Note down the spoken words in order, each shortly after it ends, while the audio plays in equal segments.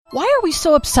Why are we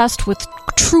so obsessed with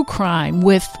true crime,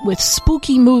 with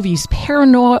spooky movies,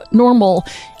 paranormal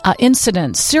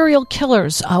incidents, serial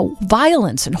killers,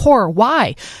 violence and horror?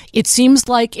 Why? It seems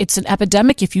like it's an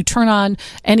epidemic. If you turn on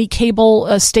any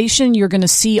cable station, you're going to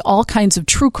see all kinds of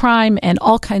true crime and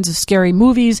all kinds of scary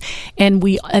movies, and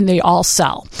they all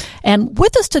sell. And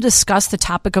with us to discuss the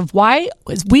topic of why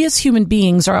we as human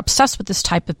beings are obsessed with this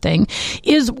type of thing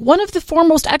is one of the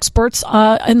foremost experts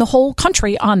in the whole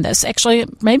country on this, actually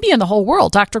maybe in the whole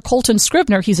world, Dr. Colton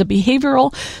Scrivener. He's a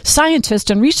behavioral scientist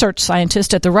and research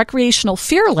scientist at the Recreational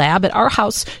Fear Lab at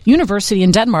Aarhus University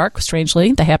in Denmark,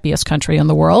 strangely, the happiest country in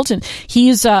the world. And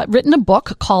he's written a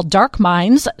book called Dark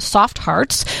Minds, Soft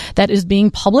Hearts that is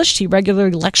being published. He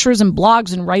regularly lectures and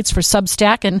blogs and writes for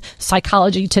Substack and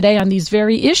Psychology Today on these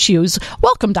very issues.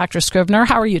 Welcome, Dr. Scrivener.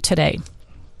 How are you today?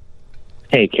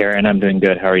 Hey, Karen, I'm doing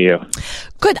good. How are you?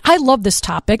 Good. I love this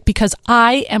topic because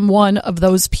I am one of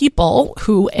those people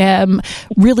who am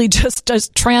really just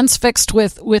transfixed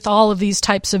with all of these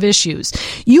types of issues.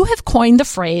 You have coined the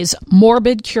phrase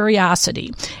morbid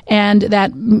curiosity, and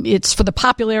that it's for the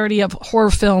popularity of horror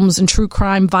films and true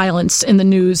crime violence in the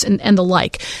news and the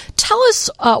like. Tell us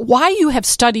why you have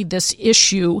studied this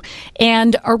issue,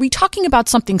 and are we talking about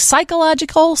something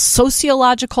psychological,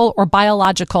 sociological, or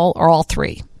biological, or all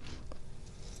three?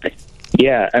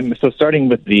 Yeah, so starting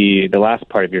with the last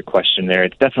part of your question there,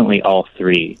 it's definitely all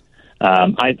three.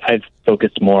 I've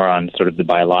focused more on sort of the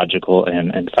biological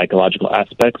and psychological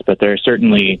aspects, but there are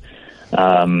certainly,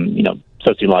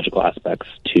 sociological aspects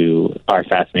to our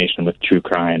fascination with true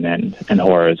crime and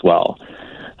horror as well.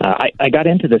 I got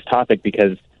into this topic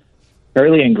because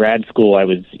early in grad school, I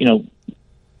was,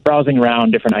 browsing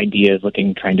around different ideas,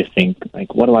 trying to think,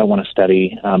 like, what do I want to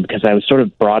study? Because I was sort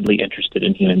of broadly interested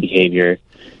in human behavior.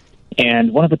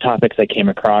 And one of the topics I came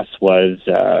across was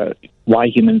why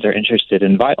humans are interested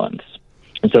in violence.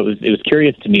 And so it was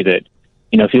curious to me that,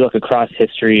 if you look across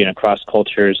history and across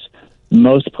cultures,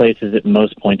 most places at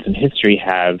most points in history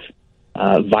have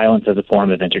violence as a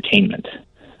form of entertainment,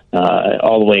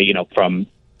 all the way, from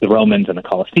the Romans and the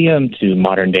Colosseum to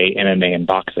modern-day MMA and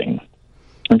boxing.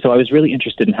 And so I was really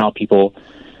interested in how people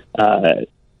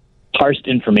parsed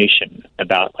information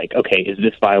about, okay, is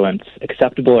this violence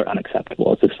acceptable or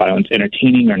unacceptable? Is this violence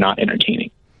entertaining or not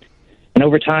entertaining? And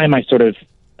over time, I sort of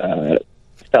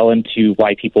fell into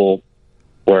why people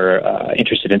were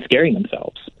interested in scaring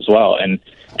themselves as well. And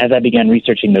as I began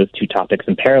researching those two topics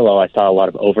in parallel, I saw a lot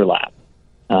of overlap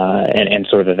and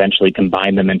sort of eventually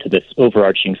combined them into this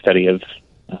overarching study of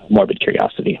morbid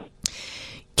curiosity.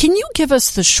 Can you give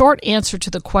us the short answer to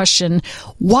the question,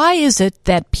 why is it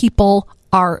that people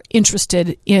are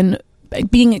interested in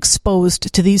being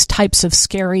exposed to these types of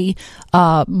scary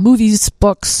movies,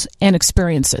 books, and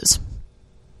experiences?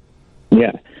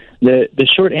 Yeah, the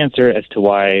short answer as to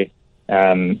why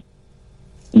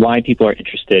people are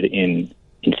interested in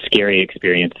scary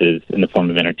experiences in the form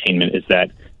of entertainment is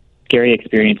that scary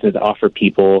experiences offer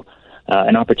people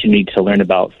an opportunity to learn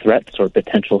about threats or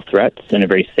potential threats in a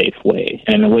very safe way,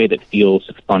 and in a way that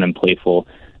feels fun and playful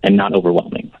and not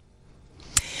overwhelming.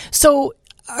 So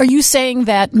are you saying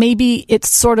that maybe it's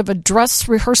sort of a dress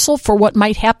rehearsal for what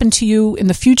might happen to you in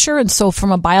the future, and so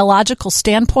from a biological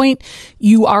standpoint,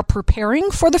 you are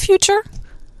preparing for the future?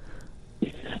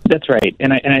 That's right.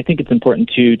 And I think it's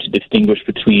important, too, to distinguish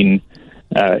between,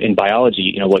 in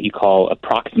biology, what you call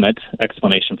approximate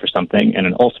explanation for something and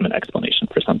an ultimate explanation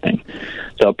for something.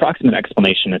 So approximate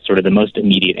explanation is sort of the most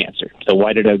immediate answer. So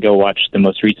why did I go watch the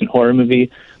most recent horror movie?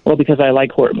 Well, because I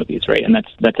like horror movies, right? And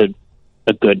that's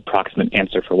a good proximate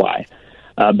answer for why.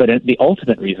 But the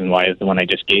ultimate reason why is the one I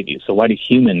just gave you. So why do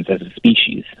humans as a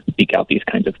species seek out these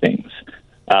kinds of things?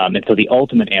 And so the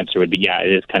ultimate answer would be,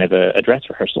 it is kind of a dress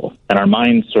rehearsal. And our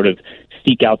minds sort of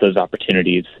seek out those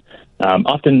opportunities,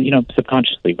 often,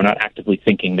 subconsciously. We're not actively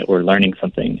thinking that we're learning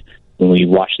something when we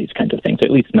watch these kinds of things, at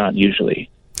least not usually.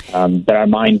 But our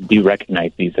minds do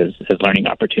recognize these as learning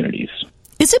opportunities.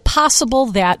 Is it possible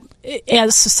that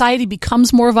as society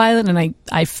becomes more violent, and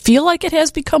I feel like it has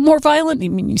become more violent, I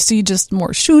mean, you see just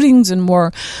more shootings and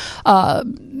more,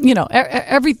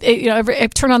 every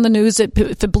turn on the news, if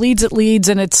it bleeds, it leads,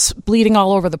 and it's bleeding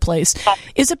all over the place.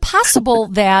 Is it possible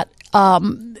that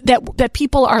that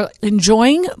people are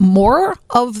enjoying more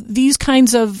of these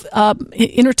kinds of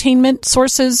entertainment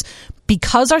sources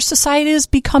because our society is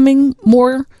becoming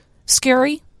more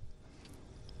scary?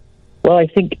 Well, I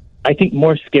think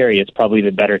more scary is probably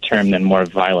the better term than more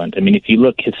violent. I mean, if you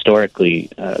look historically,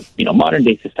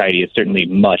 modern-day society is certainly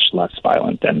much less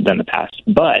violent than the past.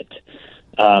 But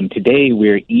today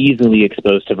we're easily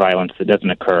exposed to violence that doesn't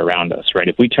occur around us, right?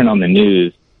 If we turn on the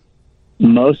news,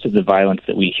 most of the violence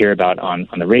that we hear about on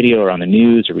the radio or on the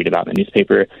news or read about in the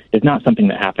newspaper is not something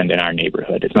that happened in our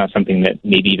neighborhood. It's not something that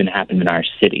maybe even happened in our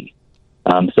city.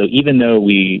 So even though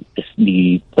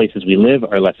the places we live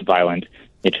are less violent,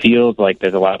 it feels like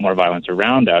there's a lot more violence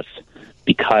around us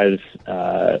because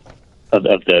of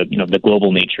the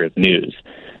global nature of news.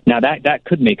 Now that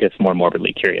could make us more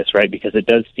morbidly curious, right? Because it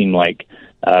does seem like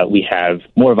we have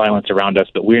more violence around us,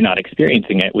 but we're not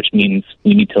experiencing it, which means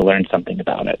we need to learn something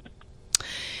about it.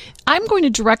 I'm going to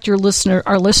direct our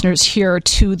listeners here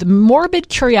to the Morbid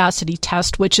Curiosity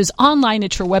Test, which is online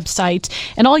at your website.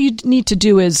 And all you need to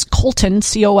do is Colton,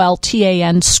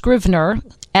 Coltan, Scrivener,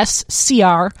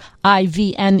 Scrivner,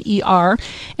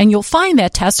 and you'll find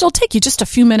that test. It'll take you just a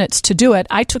few minutes to do it.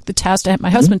 I took the test. My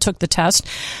husband took the test.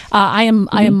 I am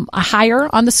higher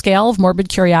on the scale of morbid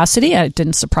curiosity. It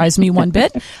didn't surprise me one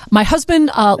bit. My husband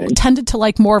tended to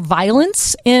like more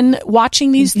violence in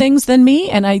watching these things than me,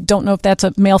 and I don't know if that's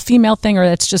a male-female thing or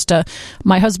that's just a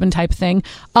my husband type thing.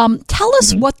 Tell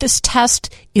us what this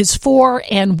test is for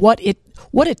and what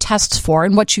it tests for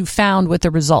and what you found with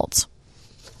the results.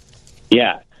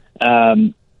 Yeah.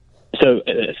 So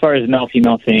as far as the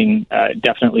male-female thing,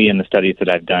 definitely in the studies that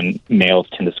I've done, males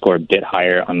tend to score a bit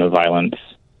higher on the violence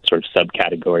sort of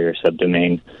subcategory or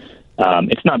subdomain.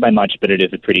 It's not by much, but it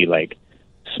is a pretty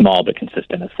small but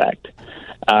consistent effect.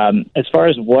 As far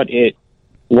as what it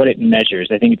measures,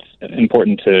 I think it's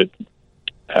important to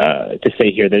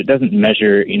say here that it doesn't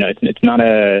measure. It's not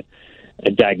a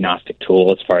diagnostic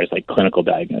tool as far as clinical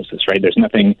diagnosis, right? There's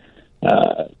nothing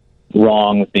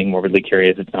wrong with being morbidly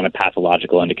curious. It's not a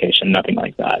pathological indication, nothing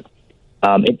like that.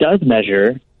 It does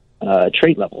measure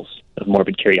trait levels of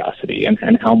morbid curiosity and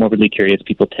how morbidly curious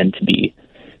people tend to be.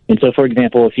 And so, for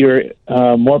example, if your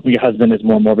husband is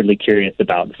more morbidly curious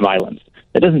about violence,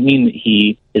 that doesn't mean that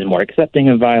he is more accepting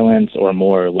of violence or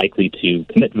more likely to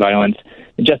commit violence.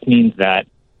 It just means that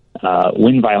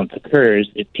when violence occurs,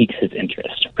 it piques his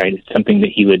interest, right? It's something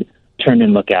that he would turn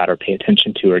and look at or pay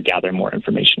attention to or gather more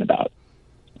information about.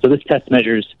 So this test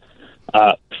measures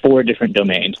 4 different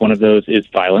domains. One of those is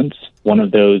violence. One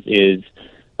of those is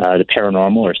the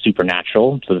paranormal or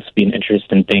supernatural. So this would be an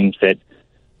interest in things that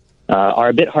are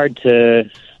a bit hard to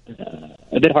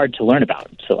learn about.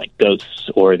 So like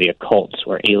ghosts or the occult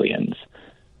or aliens.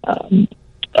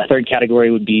 A third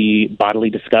category would be bodily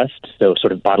disgust. So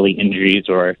sort of bodily injuries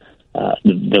or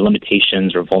the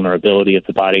limitations or vulnerability of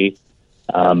the body.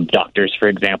 Doctors, for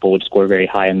example, would score very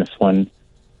high in this one.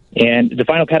 And the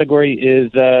final category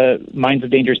is minds of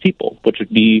dangerous people, which would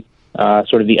be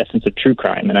sort of the essence of true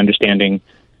crime and understanding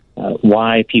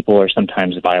why people are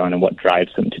sometimes violent and what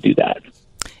drives them to do that.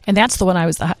 And that's the one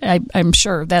I'm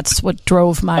sure that's what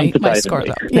drove my score.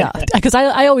 Yeah, because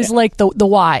I always like the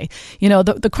why.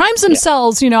 The crimes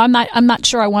themselves. I'm not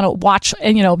sure I want to watch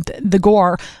the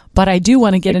gore, but I do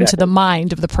want to get into the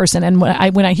mind of the person. And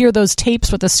when I hear those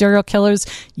tapes with the serial killers,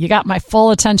 you got my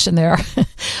full attention there.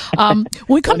 When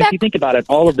we come back, if you think about it,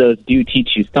 all of those do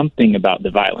teach you something about the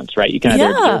violence, right? You can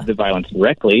either observe the violence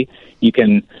directly. You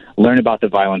can learn about the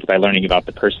violence by learning about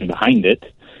the person behind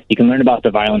it. You can learn about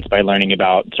the violence by learning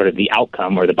about sort of the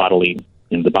outcome or the bodily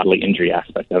injury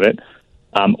aspect of it.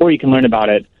 Or you can learn about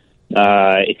it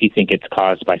if you think it's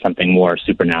caused by something more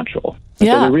supernatural. So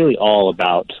they're really all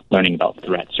about learning about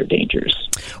threats or dangers.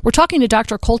 We're talking to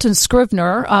Dr. Colton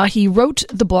Scrivener. He wrote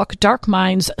the book, Dark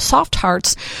Minds, Soft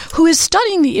Hearts, who is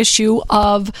studying the issue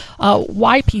of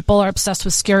why people are obsessed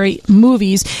with scary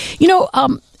movies.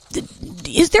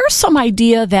 Is there some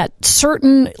idea that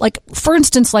certain, for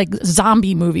instance,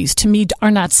 zombie movies to me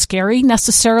are not scary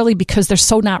necessarily because they're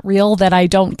so not real that I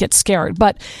don't get scared?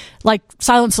 But like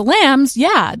Silence of the Lambs,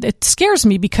 it scares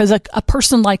me because a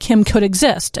person like him could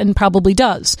exist and probably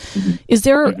does. Mm-hmm. Is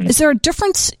there a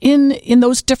difference in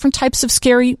those different types of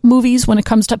scary movies when it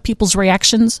comes to people's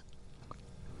reactions?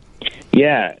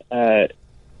 Yeah.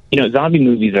 Zombie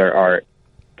movies are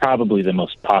probably the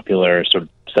most popular sort of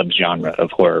subgenre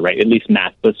of horror, right? At least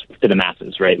to the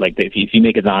masses, right? Like if you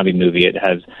make a zombie movie, it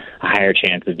has a higher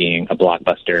chance of being a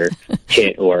blockbuster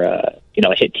hit or a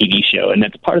hit TV show, and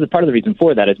that's part of the reason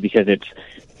for that is because it's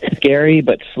scary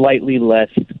but slightly less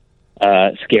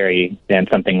scary than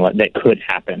something that could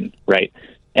happen, right?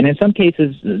 And in some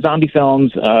cases, zombie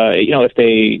films,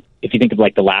 if you think of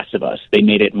The Last of Us, they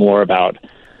made it more about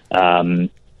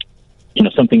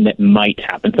something that might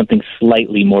happen, something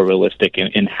slightly more realistic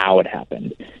in how it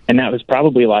happened. And that was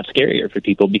probably a lot scarier for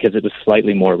people because it was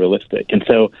slightly more realistic. And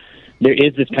so there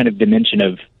is this kind of dimension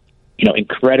of,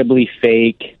 incredibly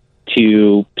fake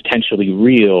to potentially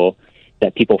real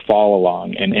that people fall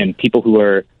along. And people who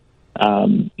are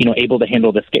able to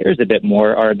handle the scares a bit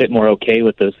more are a bit more okay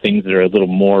with those things that are a little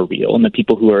more real. And the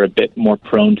people who are a bit more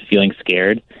prone to feeling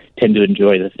scared tend to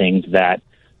enjoy the things that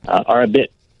are a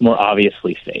bit more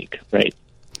obviously fake, right?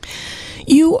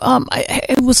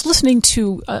 I was listening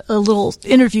to a little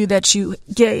interview that you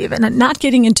gave, and I'm not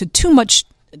getting into too much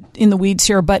in the weeds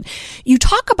here, but you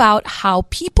talk about how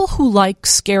people who like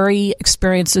scary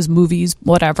experiences, movies,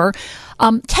 whatever,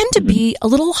 tend to be a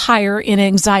little higher in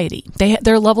anxiety.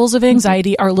 Their levels of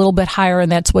anxiety are a little bit higher, and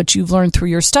that's what you've learned through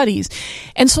your studies.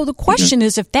 And so the question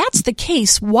is, if that's the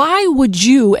case, why would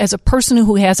you, as a person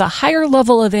who has a higher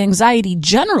level of anxiety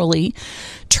generally,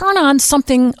 turn on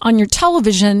something on your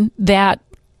television that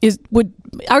would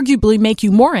arguably make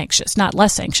you more anxious, not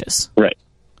less anxious? Right.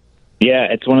 Yeah,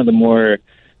 it's one of the more,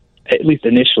 at least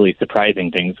initially,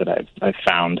 surprising things that I've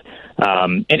found.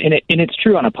 And it's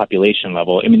true on a population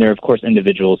level. I mean, there are, of course,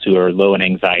 individuals who are low in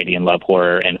anxiety and love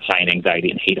horror and high in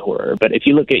anxiety and hate horror. But if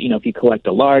you look at, if you collect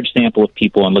a large sample of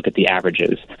people and look at the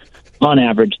averages, on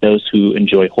average, those who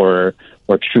enjoy horror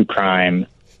or true crime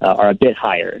are a bit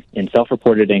higher in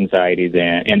self-reported anxiety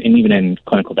and even in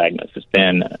clinical diagnosis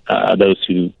than those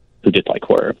who dislike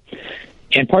horror.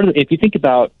 And part of if you think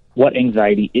about what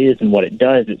anxiety is and what it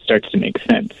does, it starts to make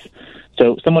sense.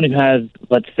 So someone who has,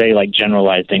 let's say, like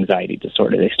generalized anxiety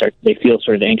disorder, they feel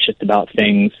sort of anxious about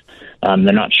things.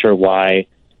 They're not sure why.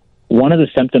 One of the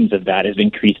symptoms of that is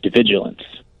increased vigilance.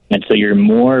 And so you're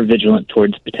more vigilant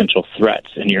towards potential threats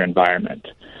in your environment.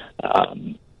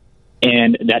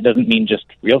 And that doesn't mean just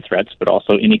real threats, but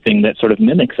also anything that sort of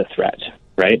mimics a threat,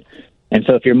 right? And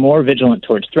so if you're more vigilant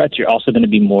towards threats, you're also going to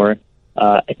be more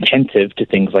attentive to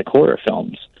things like horror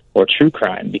films or true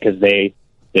crime because they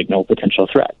signal potential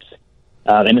threats.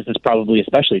 And this is probably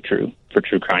especially true for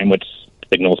true crime, which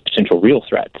signals potential real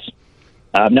threats.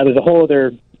 Now, there's a whole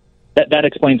other... That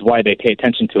explains why they pay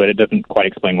attention to it. It doesn't quite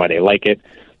explain why they like it.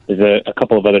 There's a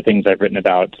couple of other things I've written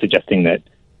about suggesting that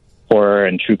horror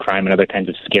and true crime and other kinds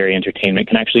of scary entertainment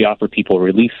can actually offer people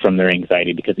relief from their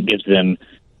anxiety because it gives them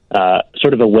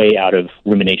sort of a way out of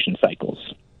rumination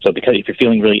cycles. So because if you're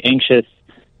feeling really anxious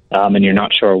and you're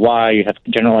not sure why, you have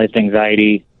generalized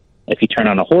anxiety, if you turn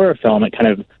on a horror film, it kind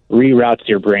of reroutes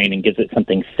your brain and gives it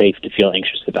something safe to feel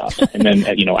anxious about. And then,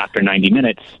 after 90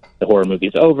 minutes, the horror movie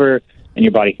is over, and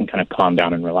your body can kind of calm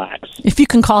down and relax. If you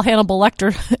can call Hannibal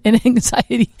Lecter an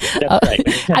anxiety.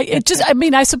 That's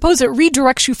right. I suppose it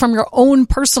redirects you from your own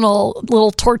personal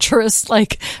little torturous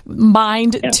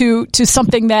mind to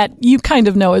something that you kind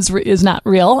of know is not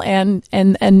real, and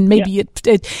maybe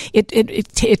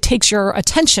it takes your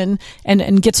attention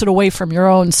and gets it away from your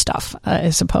own stuff, I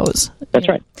suppose. That's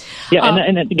right. Yeah,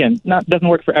 and again, doesn't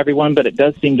work for everyone, but it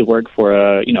does seem to work for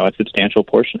a substantial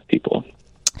portion of people.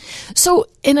 So,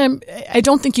 and I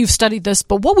don't think you've studied this,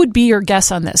 but what would be your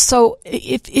guess on this? So,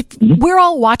 if we're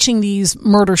all watching these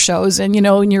murder shows, and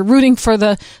and you're rooting for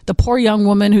the poor young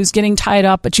woman who's getting tied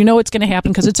up, but it's going to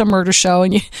happen because it's a murder show,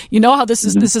 and you know how this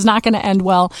is not going to end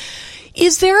well.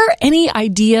 Is there any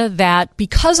idea that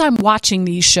because I'm watching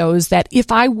these shows, that if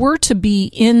I were to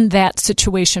be in that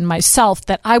situation myself,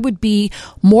 that I would be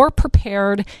more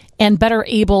prepared and better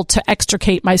able to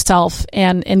extricate myself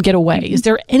and get away? Is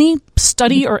there any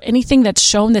study or anything that's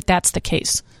shown that that's the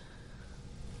case?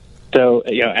 So,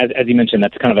 as you mentioned,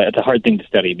 that's it's a hard thing to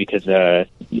study because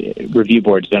review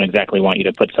boards don't exactly want you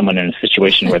to put someone in a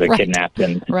situation where they're right. kidnapped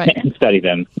and study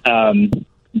them.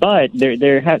 But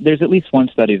there's at least one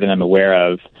study that I'm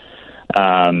aware of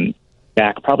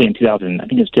back probably in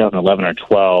 2011 or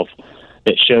 12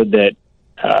 that showed that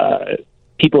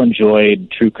people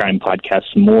enjoyed true crime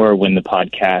podcasts more when the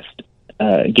podcast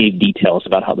gave details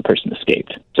about how the person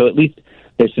escaped. So at least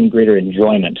there's some greater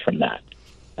enjoyment from that.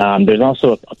 There's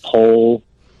also a poll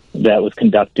that was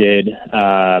conducted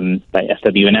by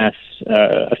SWNS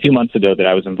a few months ago that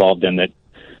I was involved in that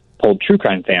polled true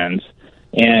crime fans.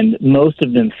 And most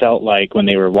of them felt like when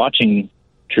they were watching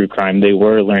true crime, they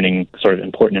were learning sort of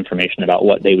important information about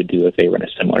what they would do if they were in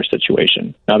a similar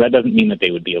situation. Now, that doesn't mean that they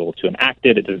would be able to enact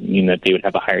it. It doesn't mean that they would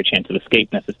have a higher chance of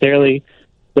escape necessarily.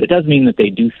 But it does mean that they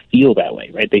do feel that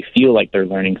way, right? They feel like they're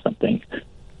learning something.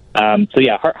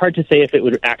 Hard to say if it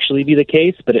would actually be the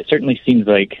case, but it certainly seems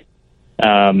like,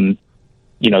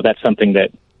 that's something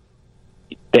that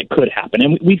could happen.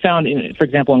 And we found, for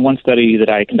example, in one study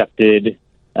that I conducted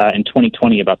in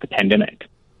 2020 about the pandemic,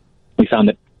 we found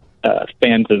that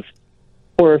fans of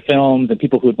horror films and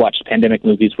people who had watched pandemic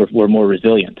movies were more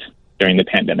resilient during the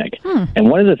pandemic. And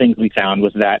one of the things we found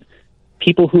was that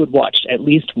people who had watched at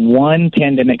least one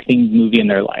pandemic-themed movie in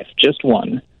their life, just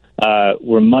one,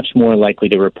 were much more likely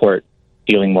to report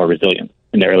feeling more resilient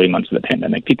in the early months of the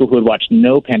pandemic. People who had watched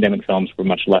no pandemic films were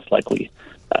much less likely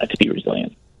to be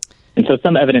resilient. And so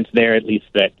some evidence there, at least,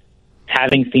 that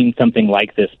having seen something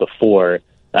like this before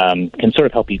can sort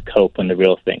of help you cope when the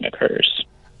real thing occurs.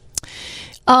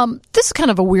 This is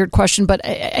kind of a weird question, but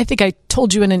I think I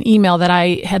told you in an email that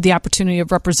I had the opportunity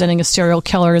of representing a serial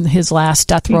killer in his last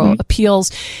death row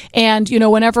appeals. And,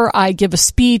 whenever I give a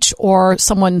speech or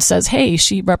someone says, hey,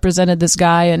 she represented this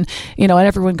guy, and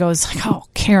everyone goes like, oh,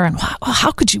 Karen,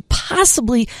 how could you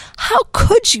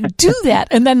do that?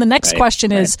 And then the next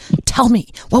question is, tell me,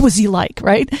 what was he like?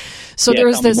 Right. So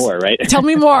there's this, more, right? Tell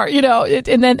me more, and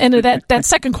that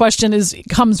second question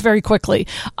comes very quickly.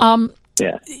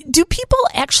 Yeah. Do people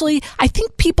actually, I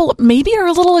think people maybe are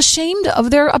a little ashamed of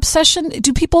their obsession.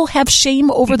 Do people have shame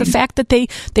over the fact that they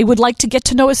would like to get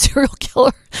to know a serial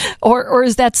killer? Or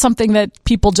is that something that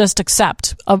people just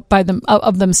accept of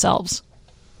themselves?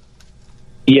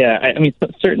 Yeah, I mean,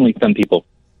 certainly some people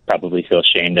probably feel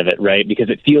ashamed of it, right?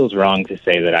 Because it feels wrong to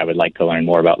say that I would like to learn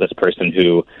more about this person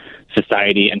who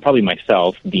society and probably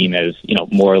myself deem as,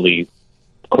 morally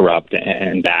corrupt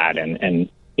and bad and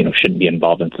shouldn't be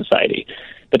involved in society.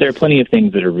 But there are plenty of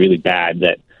things that are really bad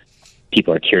that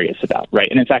people are curious about, right?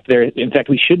 And in fact,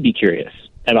 we should be curious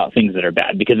about things that are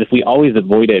bad, because if we always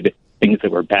avoided things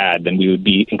that were bad, then we would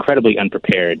be incredibly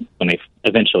unprepared when they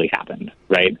eventually happened,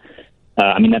 right?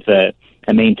 I mean, that's a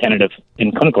main tenet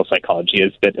in clinical psychology,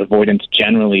 is that avoidance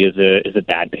generally is a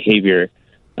bad behavior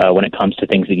when it comes to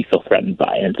things that you feel threatened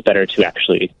by, and it's better to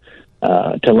actually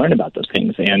to learn about those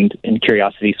things, and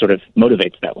curiosity sort of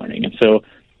motivates that learning. And so,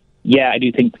 yeah, I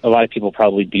do think a lot of people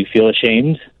probably do feel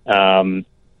ashamed,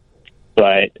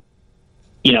 but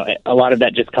a lot of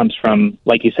that just comes from,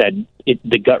 like you said,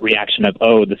 the gut reaction of,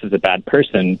 oh, this is a bad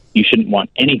person, you shouldn't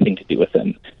want anything to do with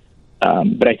them.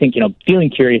 But I think feeling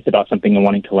curious about something and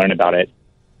wanting to learn about it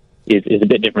is a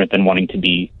bit different than wanting to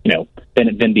be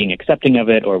than being accepting of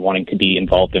it or wanting to be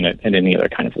involved in it in any other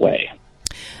kind of way.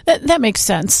 That makes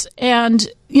sense. And,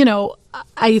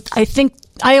 I think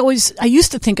I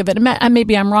used to think of it, and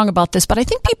maybe I'm wrong about this, but I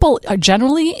think people are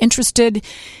generally interested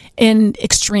in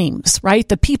extremes, right?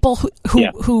 The people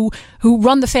who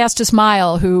run the fastest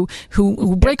mile, who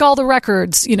break all the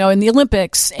records, in the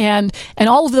Olympics, and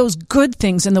all of those good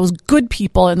things, and those good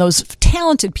people and those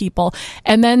talented people.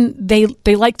 And then they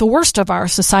like the worst of our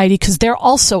society because they're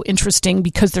also interesting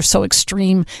because they're so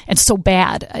extreme and so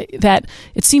bad that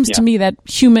it seems to me that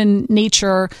human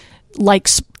nature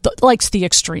likes the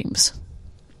extremes.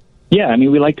 Yeah, I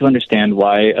mean, we like to understand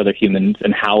why other humans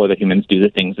and how other humans do the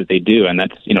things that they do, and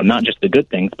that's not just the good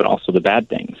things, but also the bad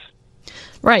things.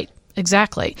 Right,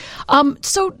 exactly.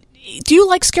 So, do you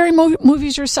like scary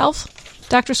movies yourself,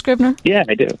 Dr. Scribner? Yeah,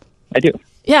 I do.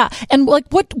 Yeah, and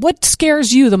what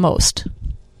scares you the most?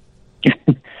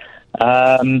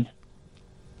 And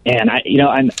I'm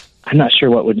not sure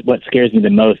what scares me the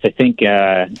most. I think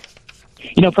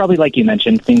probably like you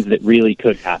mentioned, things that really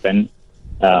could happen.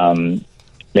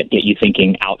 That get you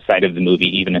thinking outside of the movie,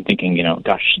 even, and thinking,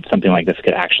 gosh, something like this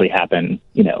could actually happen,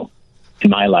 in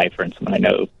my life or in someone I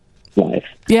know life.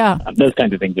 Yeah. Those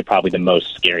kinds of things are probably the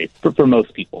most scary for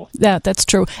most people. Yeah, that's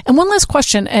true. And one last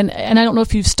question, and I don't know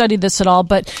if you've studied this at all,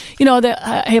 but,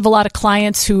 I have a lot of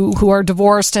clients who are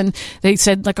divorced, and they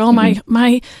said, like, oh,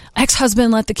 my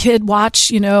ex-husband let the kid watch,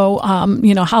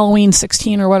 Halloween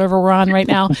 16 or whatever we're on right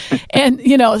now. And,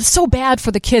 it's so bad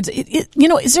for the kids.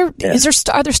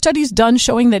 Are there studies done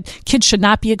showing that kids should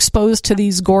not be exposed to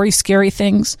these gory, scary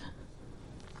things?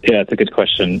 Yeah, that's a good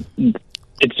question.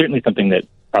 It's certainly something that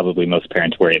probably most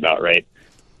parents worry about, right?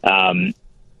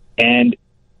 And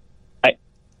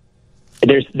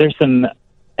there's some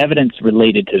evidence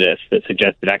related to this that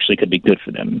suggests it actually could be good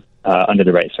for them under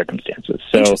the right circumstances.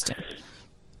 So,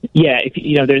 yeah,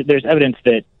 there's evidence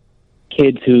that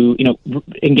kids who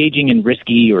engaging in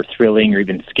risky or thrilling or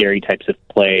even scary types of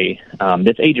play,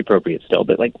 that's age appropriate still,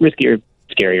 but like risky or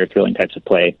scary or thrilling types of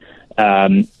play,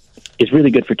 is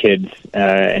really good for kids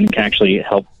and can actually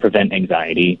help prevent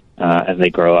anxiety as they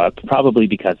grow up, probably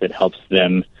because it helps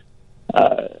them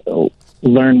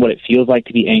learn what it feels like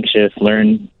to be anxious,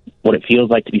 learn what it feels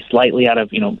like to be slightly out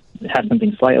of, have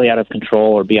something slightly out of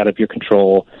control or be out of your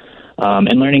control,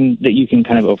 and learning that you can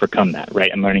kind of overcome that,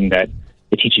 right? And learning that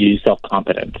it teaches you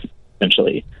self-confidence,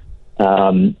 essentially.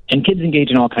 And kids engage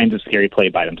in all kinds of scary play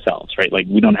by themselves, right? Like,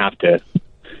 we don't have to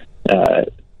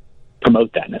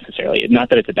promote that necessarily. Not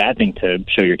that it's a bad thing to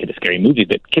show your kid a scary movie,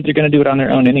 but kids are going to do it on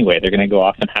their own anyway. They're going to go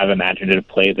off and have imaginative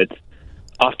play that's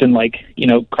often like,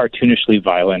 cartoonishly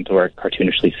violent or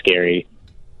cartoonishly scary.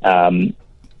 And,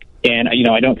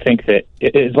 I don't think that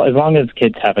as long as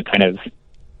kids have a kind of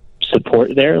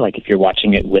support there. Like if you're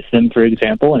watching it with them, for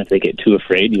example, and if they get too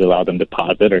afraid, you allow them to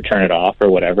pause it or turn it off or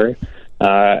whatever.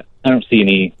 I don't see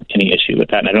any issue with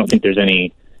that, and I don't think there's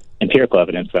any empirical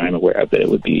evidence that I'm aware of that it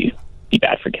would be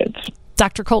bad for kids.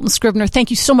 Dr. Colton Scrivener,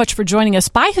 thank you so much for joining us.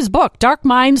 Buy his book, Dark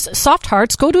Minds, Soft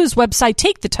Hearts. Go to his website,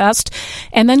 take the test,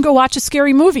 and then go watch a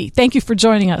scary movie. Thank you for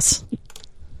joining us.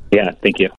 Yeah, thank you.